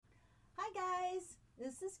Hi guys,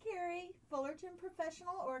 this is Carrie, Fullerton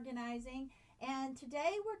Professional Organizing, and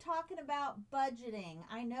today we're talking about budgeting.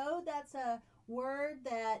 I know that's a word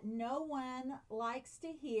that no one likes to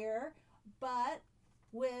hear, but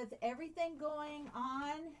with everything going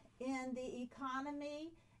on in the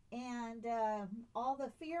economy and all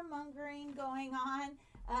the fear mongering going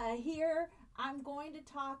on here, I'm going to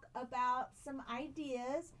talk about some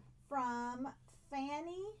ideas from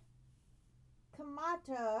Fanny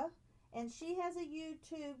Kamata, and she has a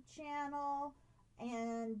YouTube channel,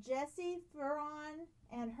 and Jessie Ferron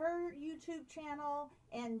and her YouTube channel,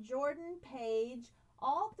 and Jordan Page.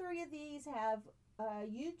 All three of these have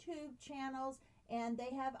YouTube channels, and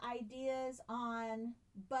they have ideas on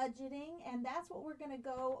budgeting, and that's what we're going to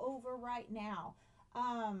go over right now.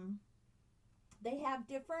 They have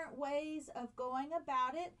different ways of going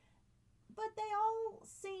about it, but they all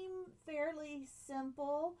seem fairly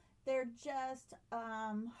simple. They're just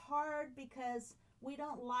hard because we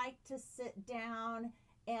don't like to sit down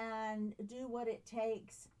and do what it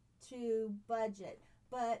takes to budget.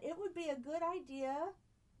 But it would be a good idea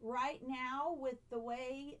right now, with the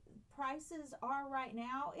way prices are right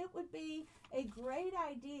now, it would be a great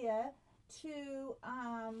idea to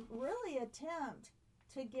really attempt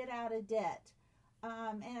to get out of debt.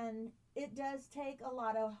 And it does take a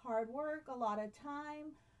lot of hard work, a lot of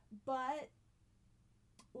time, but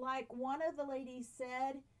like one of the ladies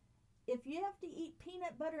said, if you have to eat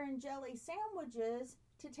peanut butter and jelly sandwiches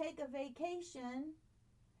to take a vacation,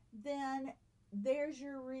 then there's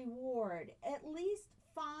your reward. At least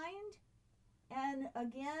find, and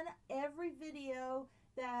again, every video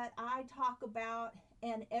that I talk about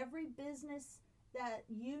and every business that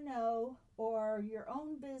you know or your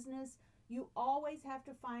own business, you always have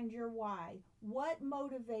to find your why. What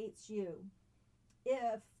motivates you?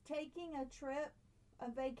 If taking a trip, a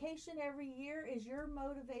vacation every year is your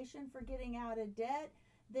motivation for getting out of debt,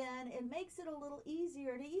 then it makes it a little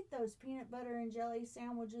easier to eat those peanut butter and jelly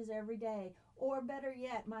sandwiches every day. Or better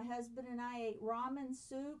yet, my husband and I ate ramen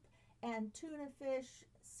soup and tuna fish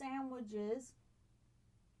sandwiches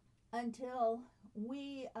until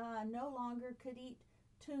we no longer could eat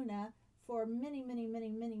tuna for many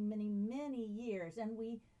years. And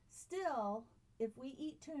we still, if we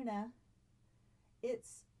eat tuna,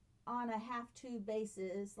 it's on a have-to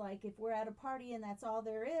basis. Like if we're at a party and that's all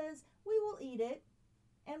there is, we will eat it,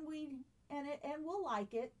 and we'll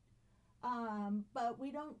like it. But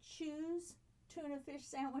we don't choose tuna fish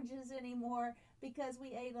sandwiches anymore because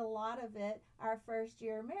we ate a lot of it our first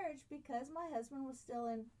year of marriage, because my husband was still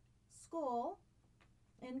in school,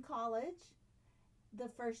 in college. The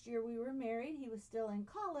first year we were married, he was still in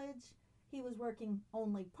college. He was working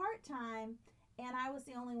only part-time, and I was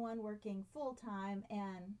the only one working full-time,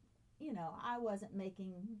 and I wasn't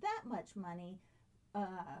making that much money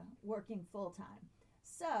working full-time.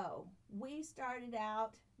 So we started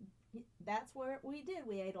out, that's what we did.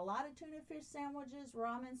 We ate a lot of tuna fish sandwiches,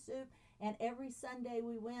 ramen soup, and every Sunday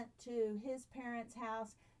we went to his parents'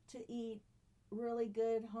 house to eat really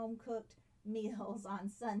good home-cooked meals on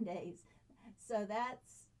Sundays. So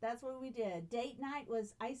that's what we did. Date night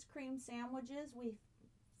was ice cream sandwiches. We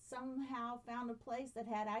somehow found a place that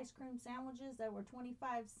had ice cream sandwiches that were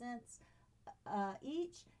 25 cents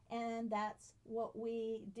each, and that's what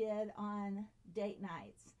we did on date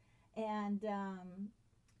nights. And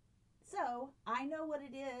so I know what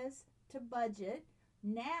it is to budget.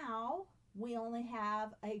 Now we only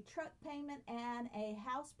have a truck payment and a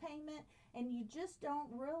house payment, and you just don't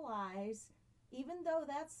realize, even though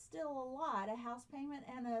that's still a lot, a house payment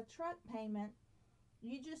and a truck payment,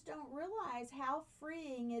 you just don't realize how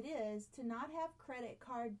freeing it is to not have credit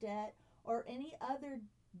card debt or any other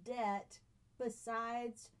debt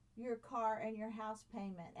besides your car and your house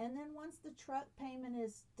payment. And then once the truck payment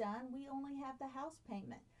is done, we only have the house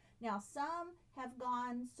payment. Now, some have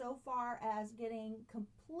gone so far as getting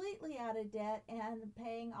completely out of debt and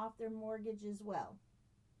paying off their mortgage as well.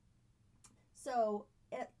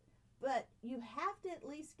 But you have to at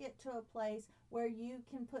least get to a place where you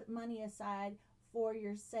can put money aside for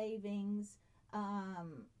your savings,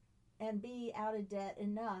 and be out of debt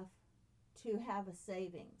enough to have a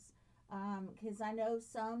savings. Because I know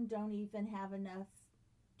some don't even have enough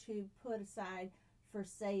to put aside for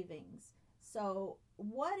savings. So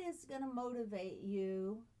what is going to motivate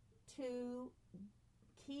you to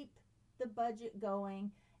keep the budget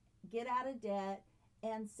going, get out of debt,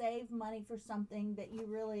 and save money for something that you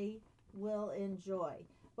really will enjoy?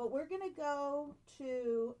 But we're going to go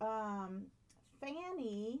to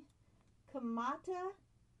Fanny Kamata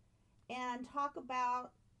and talk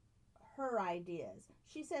about her ideas.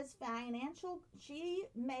 She says she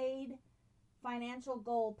made financial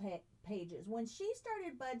goal pages. When she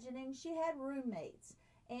started budgeting, she had roommates,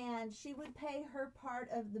 and she would pay her part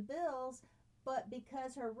of the bills, but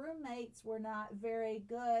because her roommates were not very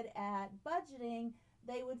good at budgeting,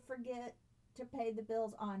 they would forget to pay the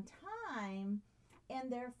bills on time,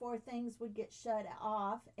 and therefore things would get shut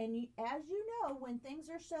off. And as you know, when things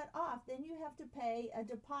are shut off, then you have to pay a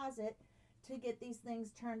deposit to get these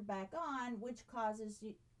things turned back on, which causes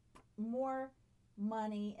you more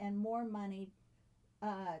money and more money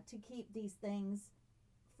to keep these things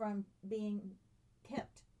from being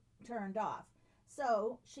kept turned off.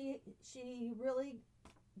 So she really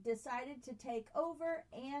decided to take over,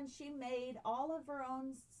 and she made all of her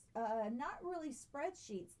own, not really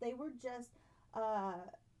spreadsheets. They were just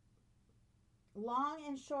long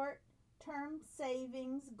and short term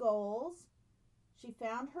savings goals. She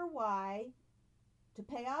found her why: to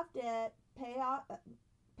pay off debt,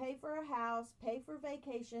 pay for a house, pay for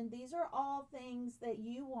vacation. These are all things that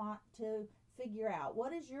you want to figure out.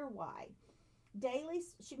 What is your why?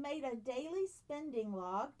 She made a daily spending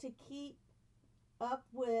log to keep up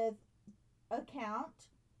with account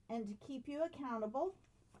and to keep you accountable.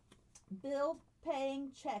 Bill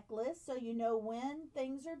paying checklist, so you know when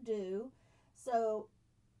things are due. So,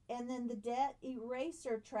 and then the debt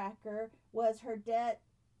eraser tracker was her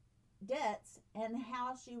debts and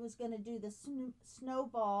how she was going to do the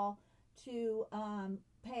snowball to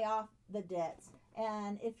pay off the debts.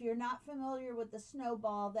 And if you're not familiar with the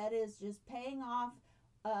snowball, that is just paying a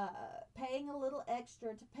little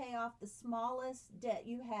extra to pay off the smallest debt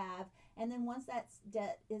you have, and then once that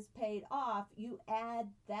debt is paid off, you add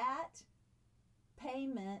that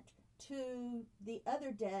payment to the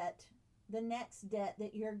other debt, the next debt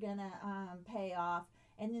that you're gonna pay off,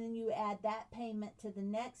 and then you add that payment to the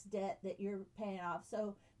next debt that you're paying off.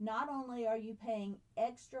 So not only are you paying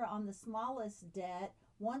extra on the smallest debt,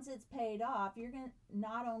 once it's paid off, you're going to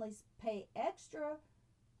not only pay extra,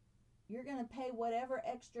 you're going to pay whatever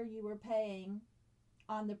extra you were paying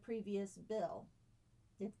on the previous bill,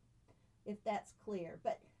 if that's clear.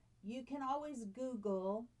 But you can always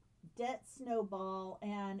Google debt snowball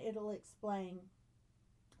and it'll explain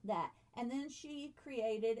that. And then she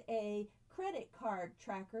created a credit card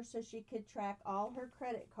tracker so she could track all her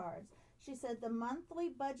credit cards. She said the monthly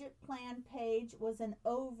budget plan page was an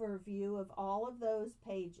overview of all of those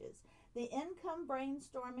pages. The income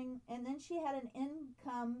brainstorming, and then she had an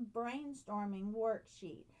income brainstorming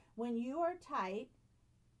worksheet. When you are tight,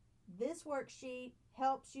 this worksheet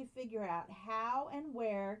helps you figure out how and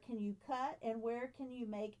where can you cut and where can you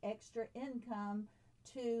make extra income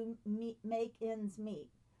to make ends meet.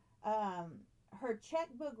 Her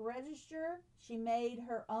checkbook register, she made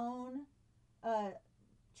her own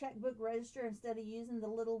checkbook register instead of using the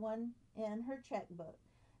little one in her checkbook.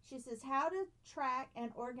 She says how to track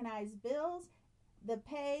and organize bills. The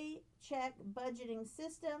paycheck budgeting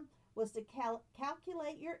system was to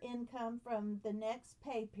calculate your income from the next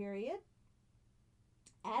pay period,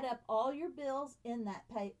 add up all your bills in that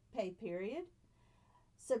pay period,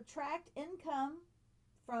 subtract income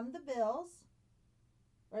from the bills,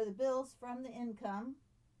 or the bills from the income,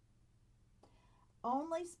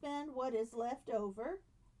 only spend what is left over,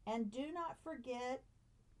 and do not forget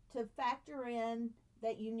to factor in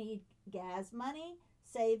that you need gas money,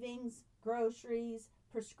 savings, groceries,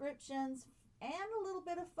 prescriptions, and a little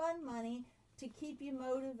bit of fun money to keep you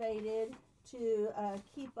motivated to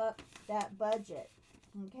keep up that budget.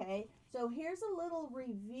 Okay, so here's a little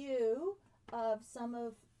review of some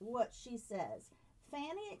of what she says.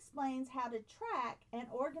 Fannie explains how to track and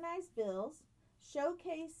organize bills,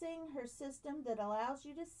 showcasing her system that allows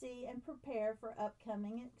you to see and prepare for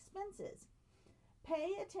upcoming expenses.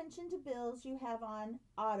 Pay attention to bills you have on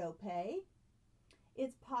auto pay.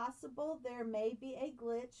 It's possible there may be a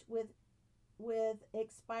glitch with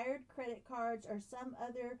expired credit cards or some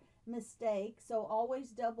other mistake, so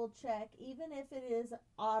always double check, even if it is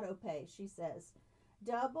auto pay, she says.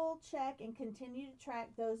 Double check and continue to track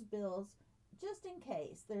those bills just in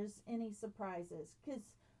case there's any surprises, because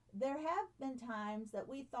there have been times that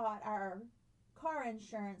we thought our car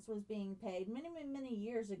insurance was being paid many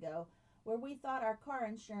years ago, where we thought our car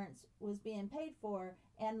insurance was being paid for,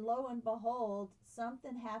 and lo and behold,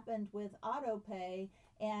 something happened with auto pay,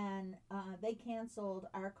 and they canceled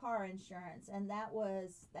our car insurance. And that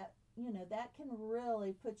can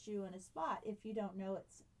really put you in a spot if you don't know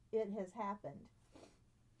it has happened.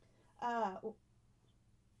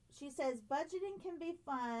 She says budgeting can be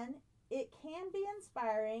fun, it can be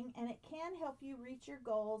inspiring, and it can help you reach your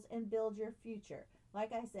goals and build your future.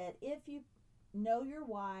 Like I said, if you know your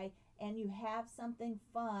why and you have something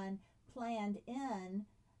fun planned in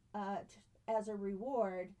as a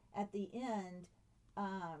reward, at the end,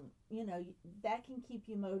 you know, that can keep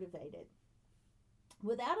you motivated.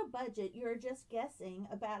 Without a budget, you're just guessing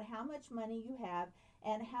about how much money you have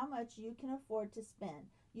and how much you can afford to spend.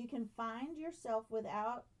 You can find yourself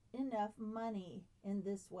without enough money in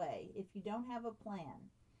this way. If you don't have a plan,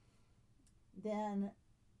 then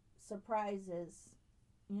surprises,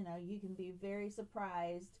 you know, you can be very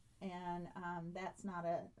surprised, and that's not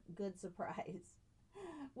a good surprise.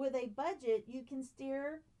 With a budget, you can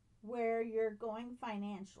steer where you're going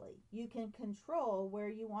financially. You can control where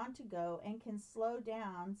you want to go and can slow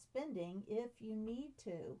down spending if you need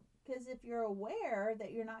to. Because if you're aware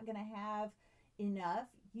that you're not going to have enough,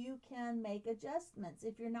 you can make adjustments.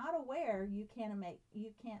 If you're not aware, you can't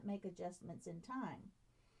make adjustments in time.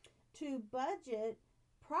 To budget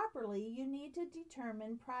properly, you need to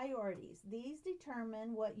determine priorities. These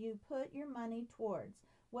determine what you put your money towards,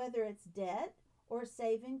 whether it's debt or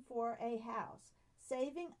saving for a house,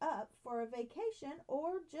 saving up for a vacation,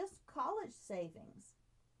 or just college savings.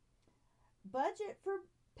 Budget for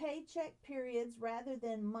paycheck periods rather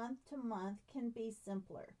than month to month can be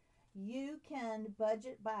simpler. You can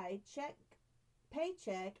budget by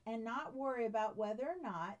paycheck and not worry about whether or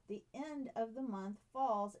not the end of the month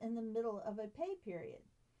falls in the middle of a pay period.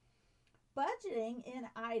 Budgeting in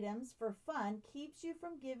items for fun keeps you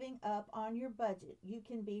from giving up on your budget. You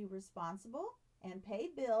can be responsible and pay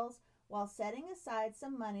bills while setting aside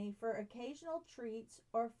some money for occasional treats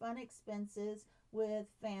or fun expenses with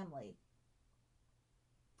family.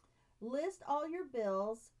 List all your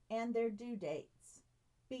bills and their due dates.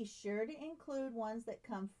 Be sure to include ones that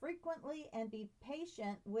come frequently and be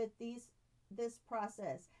patient with this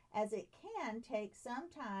process, as it can take some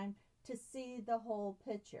time to see the whole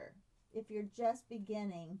picture. If you're just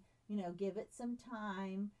beginning, you know, give it some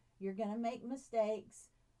time. You're going to make mistakes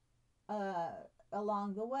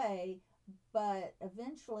along the way, but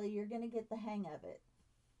eventually you're going to get the hang of it.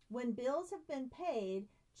 When bills have been paid,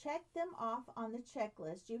 check them off on the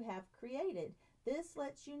checklist you have created. This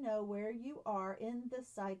lets you know where you are in the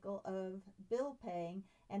cycle of bill paying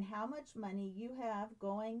and how much money you have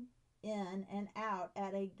going in and out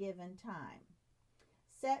at a given time.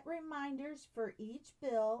 Set reminders for each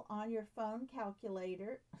bill on your phone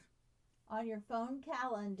calendar.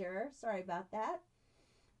 Sorry about that.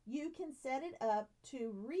 You can set it up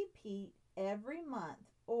to repeat every month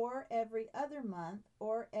or every other month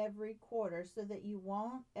or every quarter so that you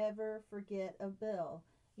won't ever forget a bill.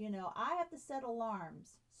 You know, I have to set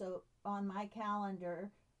alarms so on my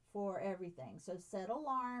calendar for everything. So set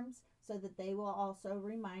alarms so that they will also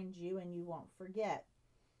remind you and you won't forget.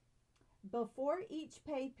 Before each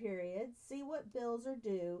pay period, see what bills are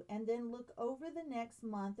due and then look over the next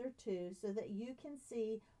month or two so that you can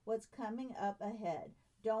see what's coming up ahead.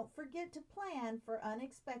 Don't forget to plan for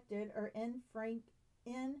unexpected or infrequent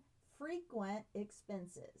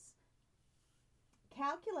expenses.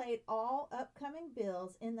 Calculate all upcoming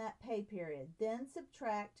bills in that pay period. Then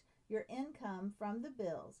subtract your income from the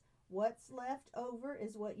bills. What's left over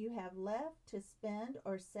is what you have left to spend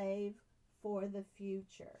or save for the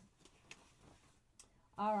future.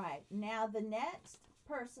 All right, now the next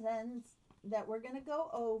persons that we're going to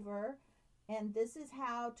go over, and this is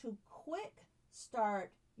how to quick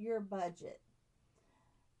start your budget.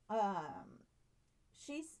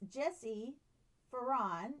 She's Jessie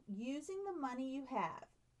Ferran, using the money you have,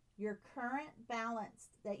 your current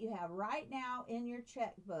balance that you have right now in your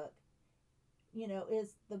checkbook, you know,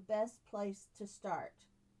 is the best place to start.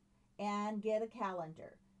 And get a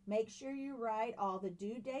calendar. Make sure you write all the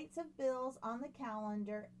due dates of bills on the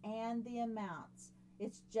calendar and the amounts.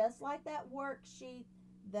 It's just like that worksheet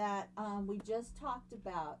that we just talked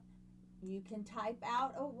about. You can type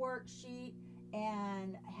out a worksheet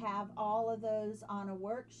and have all of those on a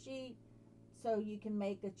worksheet so you can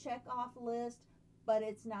make a check off list, but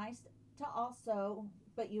it's nice to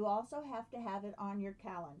but you also have to have it on your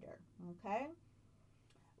calendar, okay?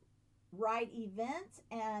 Write events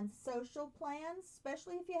and social plans,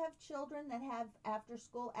 especially if you have children that have after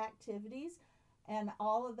school activities and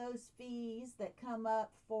all of those fees that come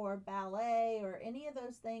up for ballet or any of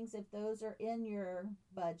those things. If those are in your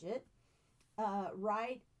budget,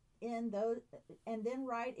 write in those, and then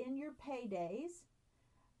write in your paydays,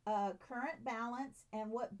 current balance,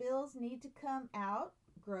 and what bills need to come out,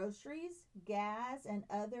 groceries, gas, and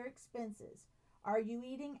other expenses. Are you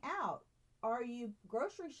eating out? Are you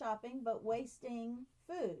grocery shopping but wasting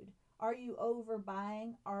food? Are you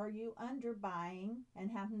overbuying? Are you underbuying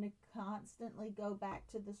and having to constantly go back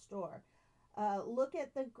to the store? Look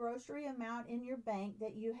at the grocery amount in your bank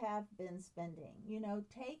that you have been spending. You know,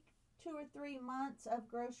 take 2 or 3 months of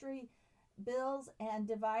grocery bills and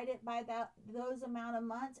divide it by those amount of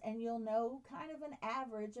months, and you'll know kind of an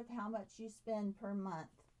average of how much you spend per month.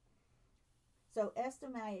 So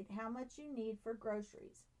estimate how much you need for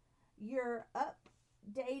groceries. You're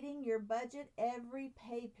updating your budget every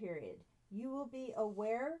pay period. You will be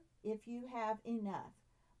aware if you have enough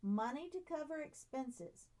money to cover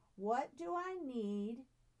expenses. What do I need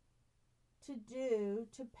to do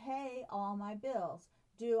to pay all my bills?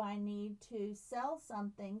 Do I need to sell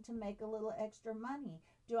something to make a little extra money?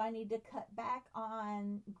 Do I need to cut back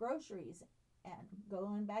on groceries? And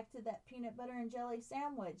going back to that peanut butter and jelly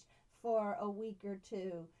sandwich for a week or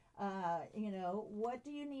two, what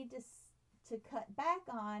do you need to cut back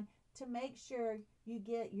on to make sure you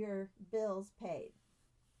get your bills paid?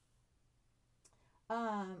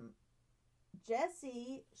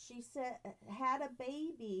 Jessie, she said, had a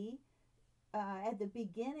baby at the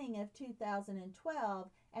beginning of 2012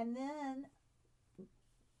 and then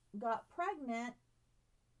got pregnant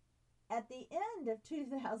at the end of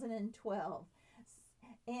 2012.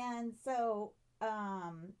 And so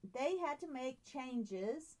they had to make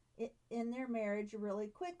changes in their marriage really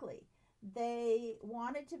quickly. They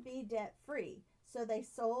wanted to be debt free, so they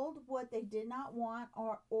sold what they did not want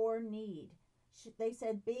or need. They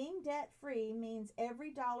said being debt free means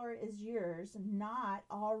every dollar is yours, not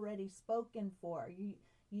already spoken for.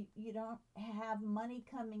 You don't have money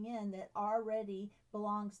coming in that already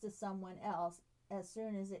belongs to someone else as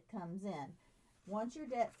soon as it comes in. Once you're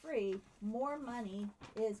debt free, more money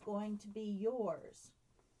is going to be yours.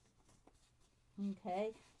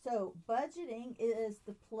 Okay, so budgeting is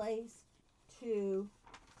the place to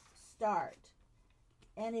start.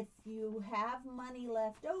 And if you have money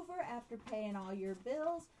left over after paying all your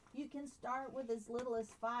bills, you can start with as little as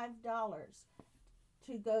 $5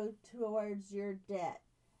 to go towards your debt.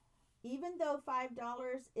 Even though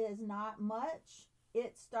 $5 is not much,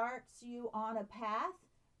 it starts you on a path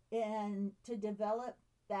and to develop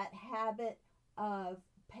that habit of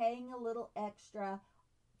paying a little extra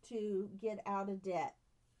to get out of debt.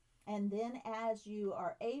 And then as you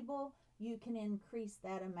are able, you can increase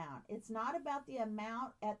that amount. It's not about the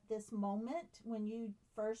amount at this moment when you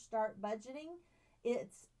first start budgeting.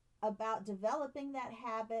 It's about developing that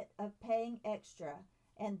habit of paying extra,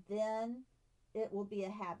 and then it will be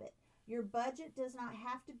a habit. Your budget does not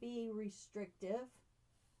have to be restrictive.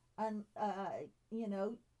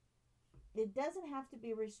 It doesn't have to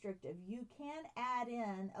be restrictive. You can add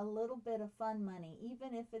in a little bit of fun money,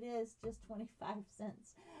 even if it is just 25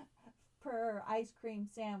 cents per ice cream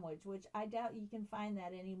sandwich, which I doubt you can find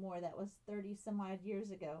that anymore. That was 30 some odd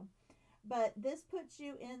years ago. But this puts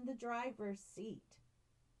you in the driver's seat.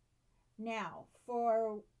 Now,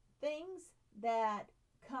 for things that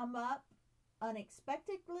come up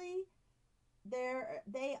unexpectedly,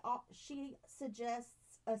 she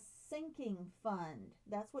suggests a sinking fund.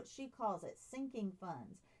 That's what she calls it, sinking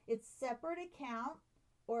funds. It's separate account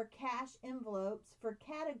or cash envelopes for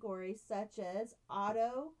categories such as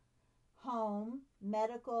auto, home,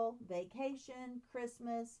 medical, vacation,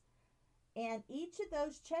 Christmas, and each of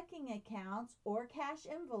those checking accounts or cash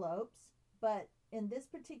envelopes, but in this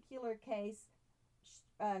particular case,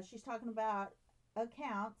 she's talking about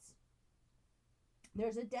accounts,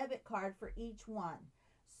 there's a debit card for each one.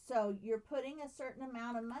 So you're putting a certain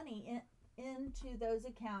amount of money into those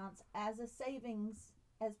accounts as a savings,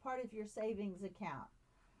 as part of your savings account.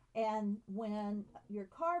 And when your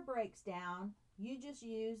car breaks down, you just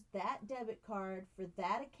use that debit card for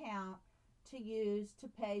that account to use to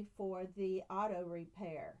pay for the auto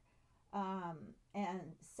repair.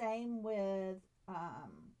 And same with,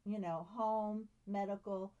 home,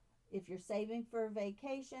 medical. If you're saving for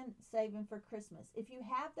vacation, saving for Christmas. If you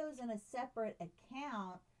have those in a separate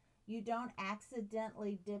account, you don't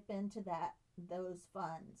accidentally dip into those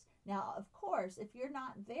funds. Now, of course, if you're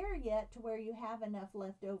not there yet to where you have enough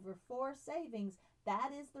left over for savings,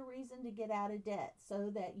 that is the reason to get out of debt,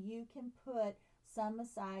 so that you can put some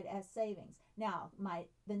aside as savings. Now,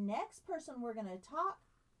 the next person we're going to talk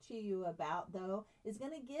to you about, though, is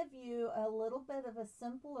going to give you a little bit of a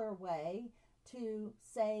simpler way to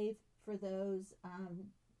save for those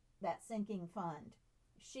that sinking fund.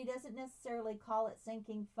 She doesn't necessarily call it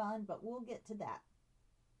sinking fund, but we'll get to that.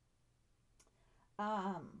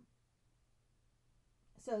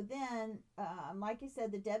 So then, like I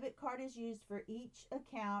said, the debit card is used for each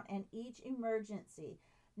account and each emergency.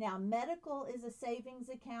 Now, medical is a savings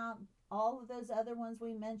account. All of those other ones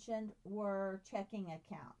we mentioned were checking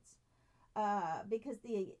accounts. But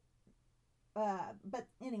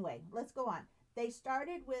anyway, let's go on. They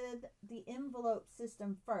started with the envelope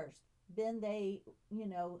system first. Then they,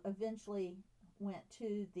 eventually went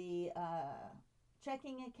to the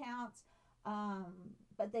checking accounts.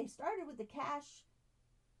 But they started with the cash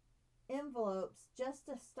envelopes just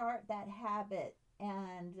to start that habit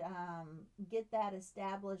and get that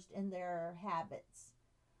established in their habits.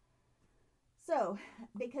 So,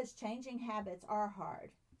 because changing habits are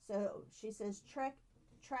hard. So she says, track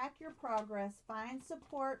your progress, find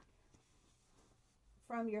support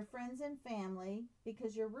from your friends and family,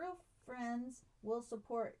 because your real friends will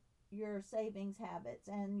support your savings habits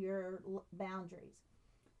and your boundaries.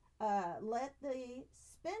 Let the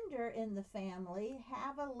spender in the family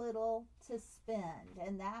have a little to spend,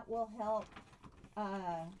 and that will help,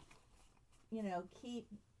 keep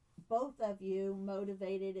both of you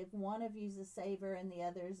motivated if one of you's a saver and the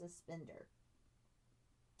other is a spender.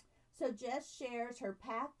 So Jess shares her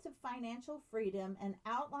path to financial freedom and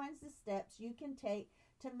outlines the steps you can take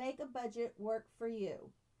to make a budget work for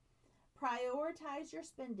you. Prioritize your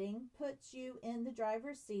spending puts you in the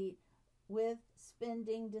driver's seat with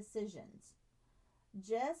spending decisions.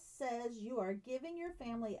 Jess says you are giving your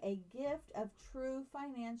family a gift of true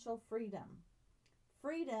financial freedom.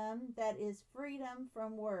 Freedom that is freedom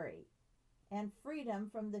from worry and freedom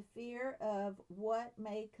from the fear of what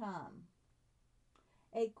may come.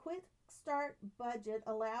 A quick start budget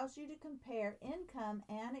allows you to compare income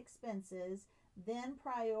and expenses, then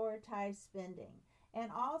prioritize spending. And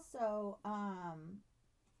also,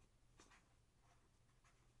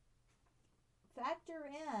 factor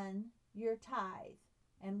in your tithe,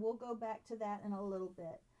 and we'll go back to that in a little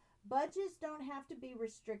bit. Budgets don't have to be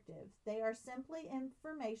restrictive. They are simply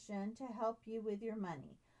information to help you with your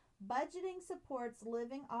money. Budgeting supports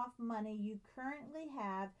living off money you currently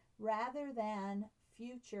have rather than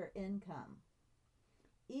future income.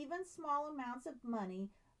 Even small amounts of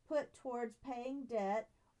money put towards paying debt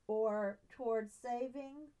or towards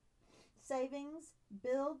savings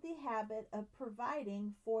build the habit of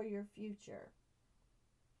providing for your future.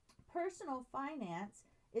 Personal finance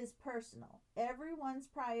is personal. Everyone's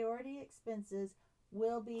priority expenses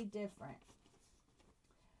will be different.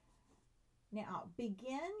 Now,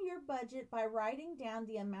 begin your budget by writing down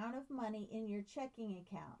the amount of money in your checking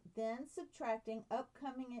account, then subtracting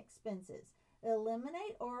upcoming expenses.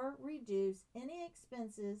 Eliminate or reduce any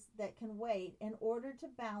expenses that can wait in order to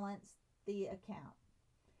balance the account.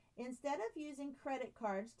 Instead of using credit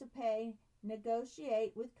cards to pay,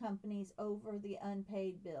 negotiate with companies over the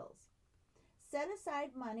unpaid bills. Set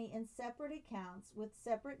aside money in separate accounts with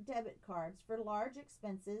separate debit cards for large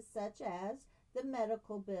expenses such as the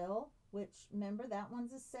medical bill, which, remember, that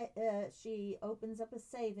one's she opens up a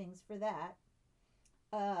savings for that.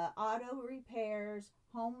 Auto repairs,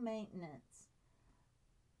 home maintenance.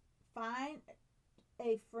 Find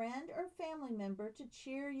a friend or family member to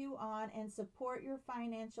cheer you on and support your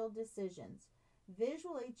financial decisions.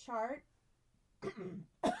 Visually chart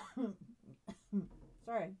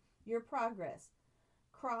your progress.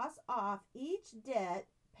 Cross off each debt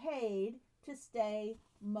paid to stay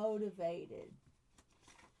motivated.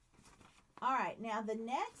 All right, now the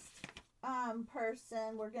next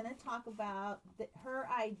person we're going to talk about her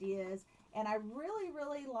ideas, and I really,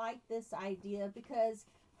 really like this idea because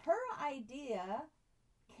her idea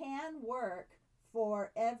can work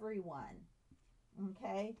for everyone.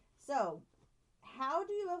 Okay, so how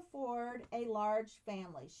do you afford a large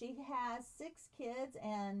family? She has 6 kids,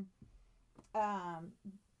 and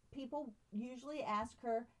people usually ask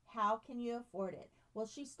her, how can you afford it? Well,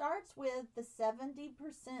 she starts with the 70%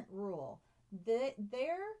 rule.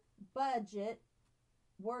 Their budget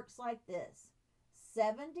works like this.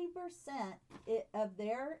 70% of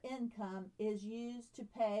their income is used to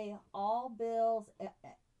pay all bills.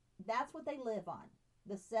 That's what they live on.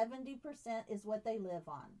 The 70% is what they live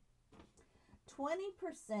on.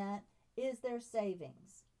 20% is their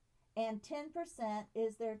savings, and 10%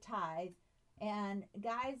 is their tithe. And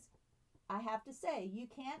guys, I have to say, you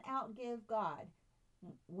can't outgive God.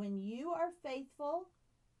 When you are faithful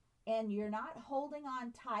and you're not holding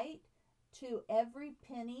on tight to every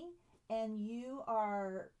penny, and you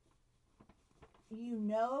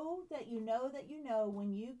know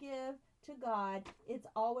when you give to God, it's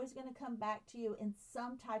always going to come back to you in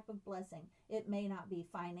some type of blessing. It may not be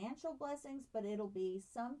financial blessings, but it'll be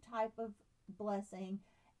some type of blessing,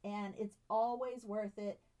 and it's always worth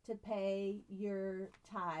it to pay your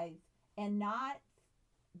tithe, and not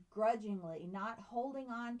grudgingly, not holding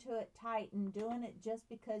on to it tight and doing it just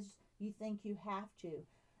because you think you have to.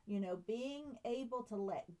 Being able to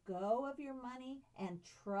let go of your money and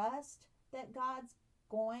trust that God's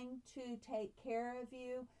going to take care of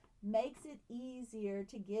you makes it easier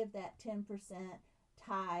to give that 10%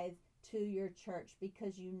 tithe to your church,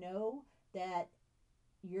 because you know that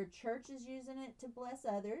your church is using it to bless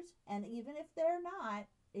others, and even if they're not,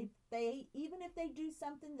 even if they do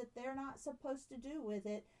something that they're not supposed to do with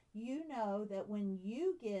it, you know that when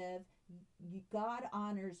you give, God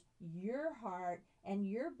honors your heart, and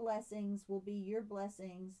your blessings will be your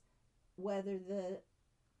blessings, whether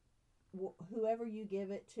whoever you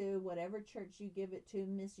give it to, whatever church you give it to,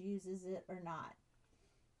 misuses it or not.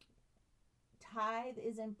 Tithe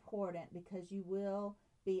is important because you will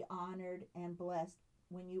be honored and blessed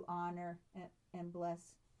when you honor and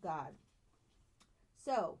bless God.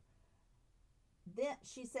 So then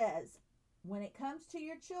she says, when it comes to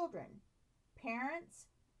your children, parents,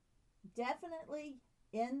 definitely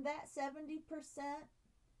in that 70%,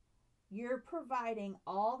 you're providing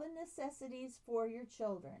all the necessities for your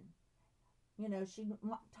children. You know, she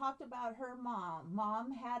talked about her mom.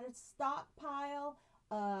 Mom had a stockpile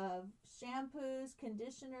of shampoos,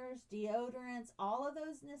 conditioners, deodorants, all of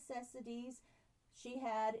those necessities she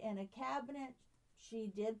had in a cabinet.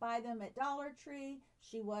 She did buy them at Dollar Tree.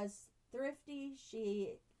 She was thrifty.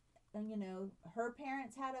 She, you know, her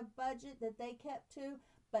parents had a budget that they kept to,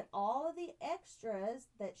 but all of the extras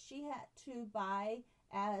that she had to buy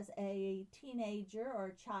as a teenager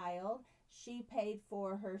or child, she paid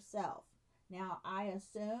for herself. Now, I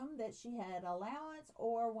assume that she had allowance,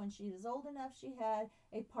 or when she was old enough, she had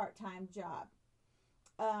a part-time job.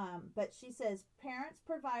 But she says, parents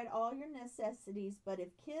provide all your necessities, but if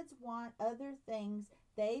kids want other things,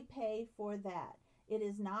 they pay for that. It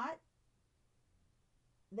is not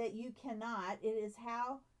that you cannot, it is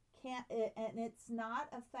how can it, and it's not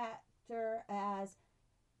a factor as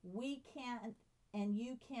we can't and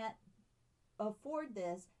you can't afford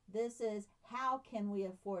this. This is how can we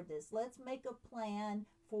afford this? Let's make a plan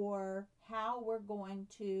for how we're going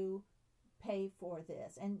to pay for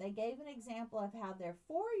this. And they gave an example of how their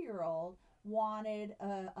 4-year-old wanted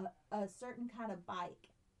a certain kind of bike.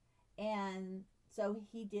 And so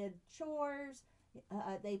he did chores.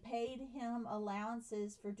 They paid him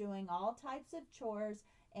allowances for doing all types of chores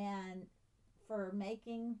and for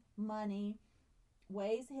making money,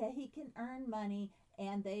 ways he can earn money,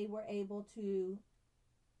 and they were able to,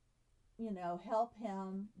 you know, help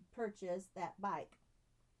him purchase that bike.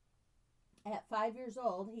 At 5 years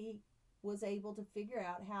old, he was able to figure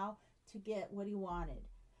out how to get what he wanted.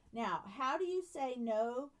 Now, how do you say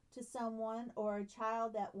no to someone or a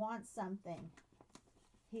child that wants something?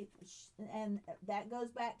 And that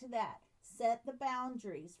goes back to that. Set the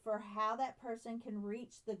boundaries for how that person can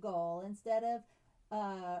reach the goal. Instead of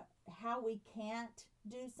how we can't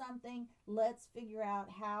do something, let's figure out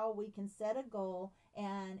how we can set a goal.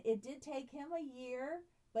 And it did take him a year,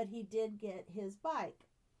 but he did get his bike.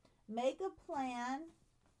 Make a plan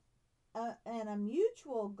and a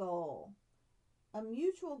mutual goal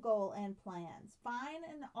and plans. Find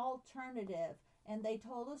an alternative. And they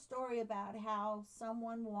told a story about how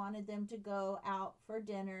someone wanted them to go out for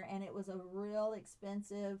dinner, and it was a real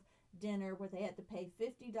expensive dinner where they had to pay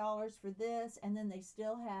 $50 for this, and then they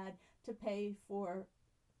still had to pay for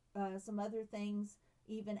some other things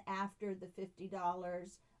even after the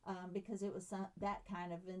 $50 because it was that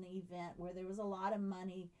kind of an event where there was a lot of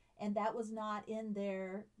money, and that was not in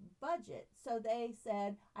their budget. So they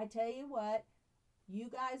said, I tell you what, you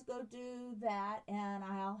guys go do that, and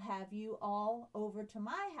I'll have you all over to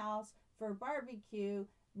my house for barbecue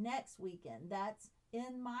next weekend. That's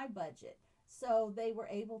in my budget. So they were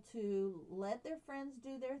able to let their friends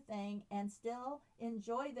do their thing and still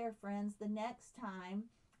enjoy their friends the next time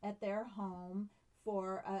at their home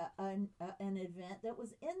for an event that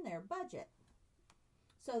was in their budget.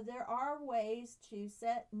 So there are ways to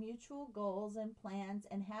set mutual goals and plans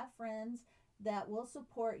and have friends that will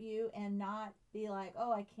support you and not be like,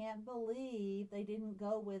 oh, I can't believe they didn't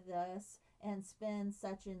go with us and spend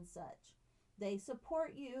such and such. They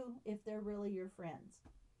support you if they're really your friends.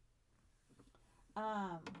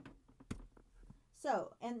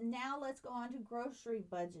 And now let's go on to grocery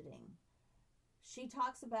budgeting. She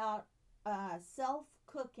talks about shelf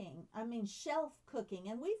cooking. And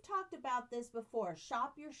we've talked about this before.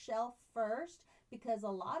 Shop your shelf first, because a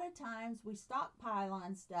lot of times we stockpile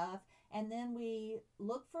on stuff and then we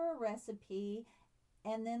look for a recipe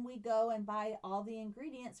and then we go and buy all the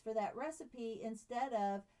ingredients for that recipe instead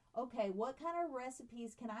of, okay, what kind of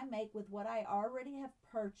recipes can I make with what I already have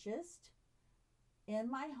purchased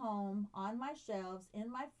in my home, on my shelves,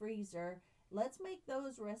 in my freezer? Let's make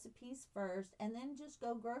those recipes first and then just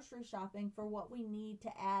go grocery shopping for what we need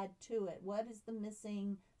to add to it. What is the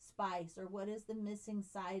missing spice, or what is the missing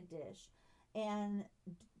side dish? And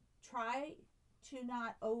try to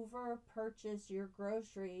not over purchase your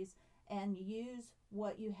groceries and use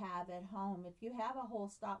what you have at home. If you have a whole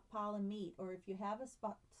stockpile of meat, or if you have a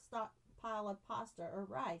stockpile of pasta or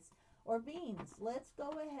rice, or beans. Let's go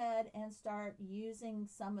ahead and start using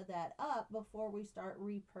some of that up before we start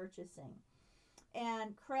repurchasing.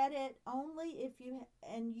 And credit only if you,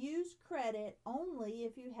 and use credit only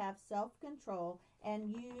if you have self-control,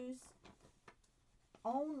 and use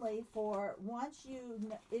only for once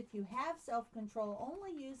you, if you have self-control,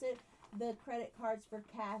 only use it, the credit cards, for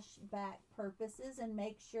cash back purposes, and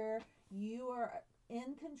make sure you are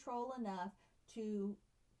in control enough to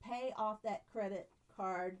pay off that credit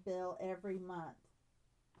card bill every month.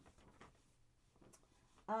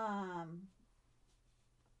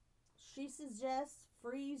 She suggests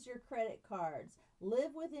freeze your credit cards,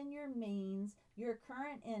 live within your means, your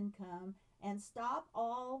current income, and stop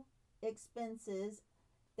all expenses.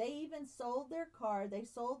 They even sold their car, they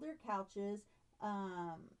sold their couches.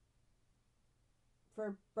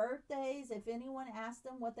 For birthdays, if anyone asked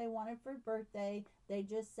them what they wanted for birthday, they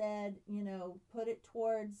just said, put it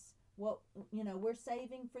towards what, we're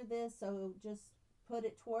saving for this, so just put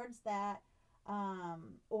it towards that.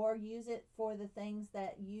 Or use it for the things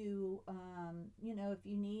that you, if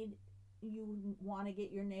you want to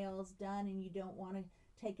get your nails done and you don't want to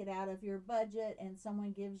take it out of your budget, and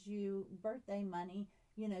someone gives you birthday money,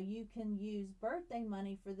 you can use birthday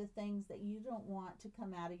money for the things that you don't want to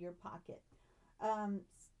come out of your pocket.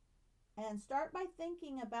 And start by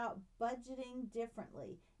thinking about budgeting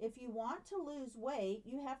differently. If you want to lose weight,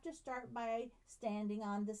 you have to start by standing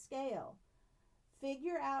on the scale.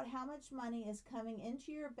 Figure out how much money is coming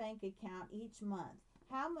into your bank account each month.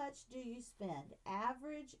 How much do you spend?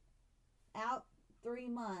 Average out 3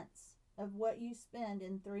 months of what you spend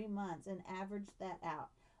in 3 months and average that out.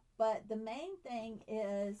 But the main thing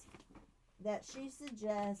is that she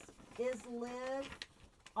suggests is live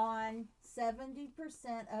on 70%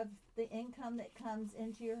 of the income that comes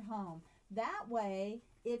into your home. That way,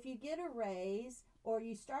 if you get a raise or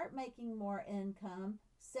you start making more income,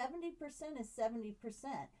 70% is 70%.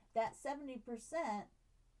 That 70%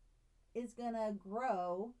 is going to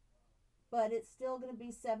grow, but it's still going to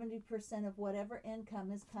be 70% of whatever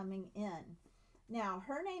income is coming in. Now,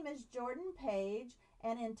 her name is Jordan Page,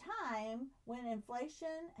 and in time, when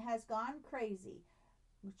inflation has gone crazy,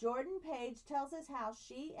 Jordan Page tells us how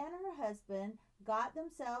she and her husband got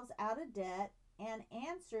themselves out of debt and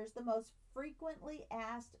answers the most frequently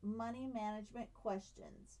asked money management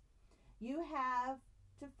questions. You have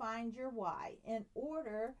to find your why in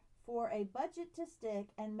order for a budget to stick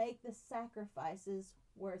and make the sacrifices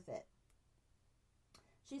worth it.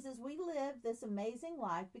 She says, we live this amazing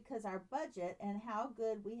life because our budget and how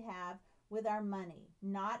good we have with our money,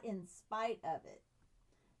 not in spite of it.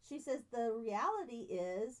 She says the reality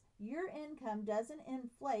is your income doesn't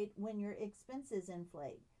inflate when your expenses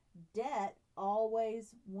inflate. Debt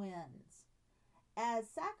always wins. As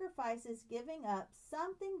sacrifices giving up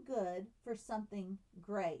something good for something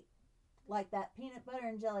great, like that peanut butter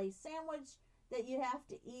and jelly sandwich that you have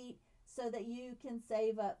to eat so that you can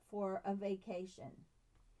save up for a vacation.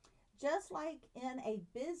 Just like in a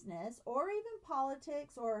business or even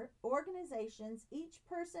politics or organizations, each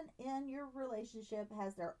person in your relationship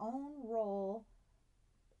has their own role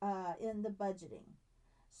in the budgeting.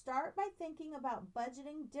 Start by thinking about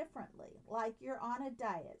budgeting differently, like you're on a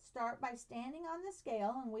diet. Start by standing on the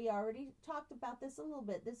scale, and we already talked about this a little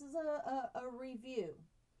bit. This is a review.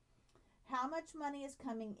 How much money is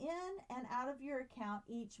coming in and out of your account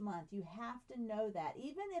each month? You have to know that,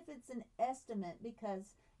 even if it's an estimate,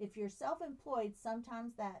 because if you're self-employed,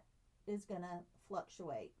 sometimes that is going to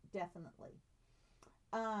fluctuate, definitely.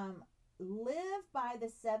 Live by the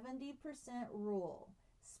 70% rule.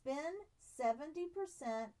 Spend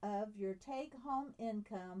 70% of your take-home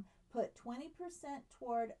income. Put 20%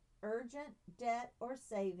 toward urgent debt or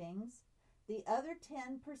savings. The other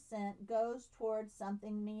 10% goes towards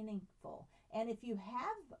something meaningful. And if you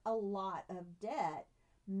have a lot of debt,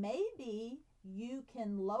 maybe you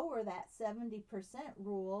can lower that 70%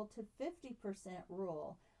 rule to 50%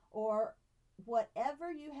 rule, or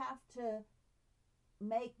whatever you have to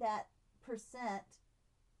make that percent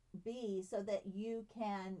be so that you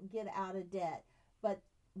can get out of debt. But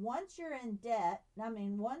once you're in debt,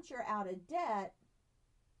 once you're out of debt,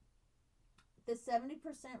 the 70%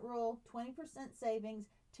 rule, 20% savings,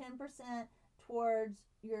 10% towards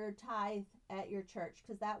your tithe at your church,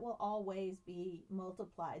 because that will always be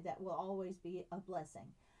multiplied. That will always be a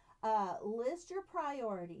blessing. List your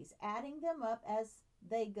priorities, adding them up as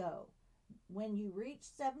they go. When you reach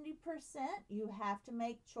 70%, you have to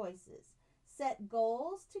make choices. Set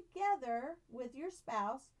goals together with your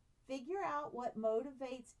spouse. Figure out what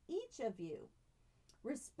motivates each of you.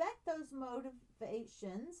 Respect those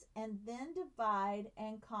motivations and then divide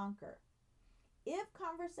and conquer. If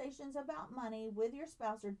conversations about money with your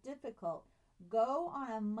spouse are difficult, go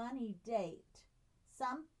on a money date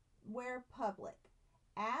somewhere public.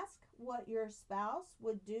 Ask what your spouse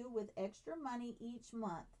would do with extra money each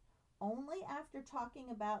month. Only after talking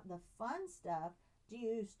about the fun stuff do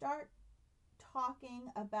you start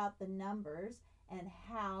talking about the numbers and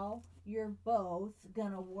how you're both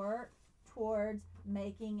going to work towards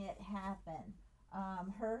making it happen.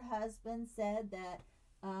 Her husband said that,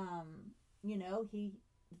 you know,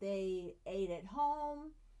 they ate at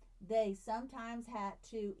home. They sometimes had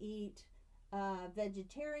to eat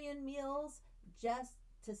vegetarian meals just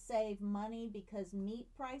to save money because meat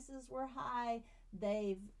prices were high.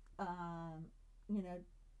 They've, you know,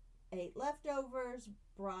 ate leftovers,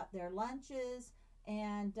 brought their lunches,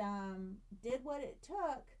 and did what it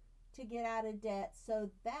took to get out of debt so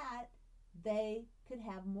that they could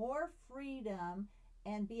have more freedom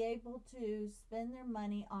and be able to spend their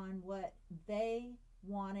money on what they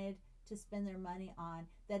wanted to spend their money on,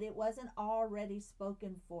 that it wasn't already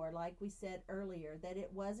spoken for, like we said earlier, that it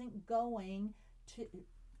wasn't going to,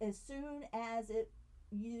 as soon as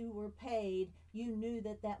you were paid, you knew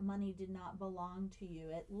that that money did not belong to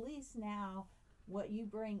you. At least now what you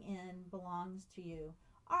bring in belongs to you.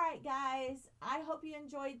 All right, guys, I hope you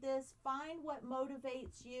enjoyed this. Find what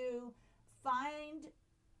motivates you. Find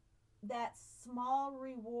that small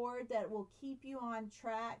reward that will keep you on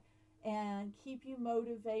track and keep you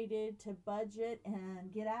motivated to budget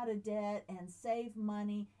and get out of debt and save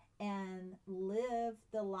money and live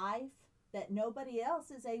the life that nobody else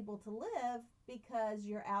is able to live because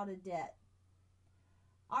you're out of debt.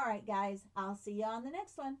 All right, guys, I'll see you on the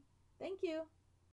next one. Thank you.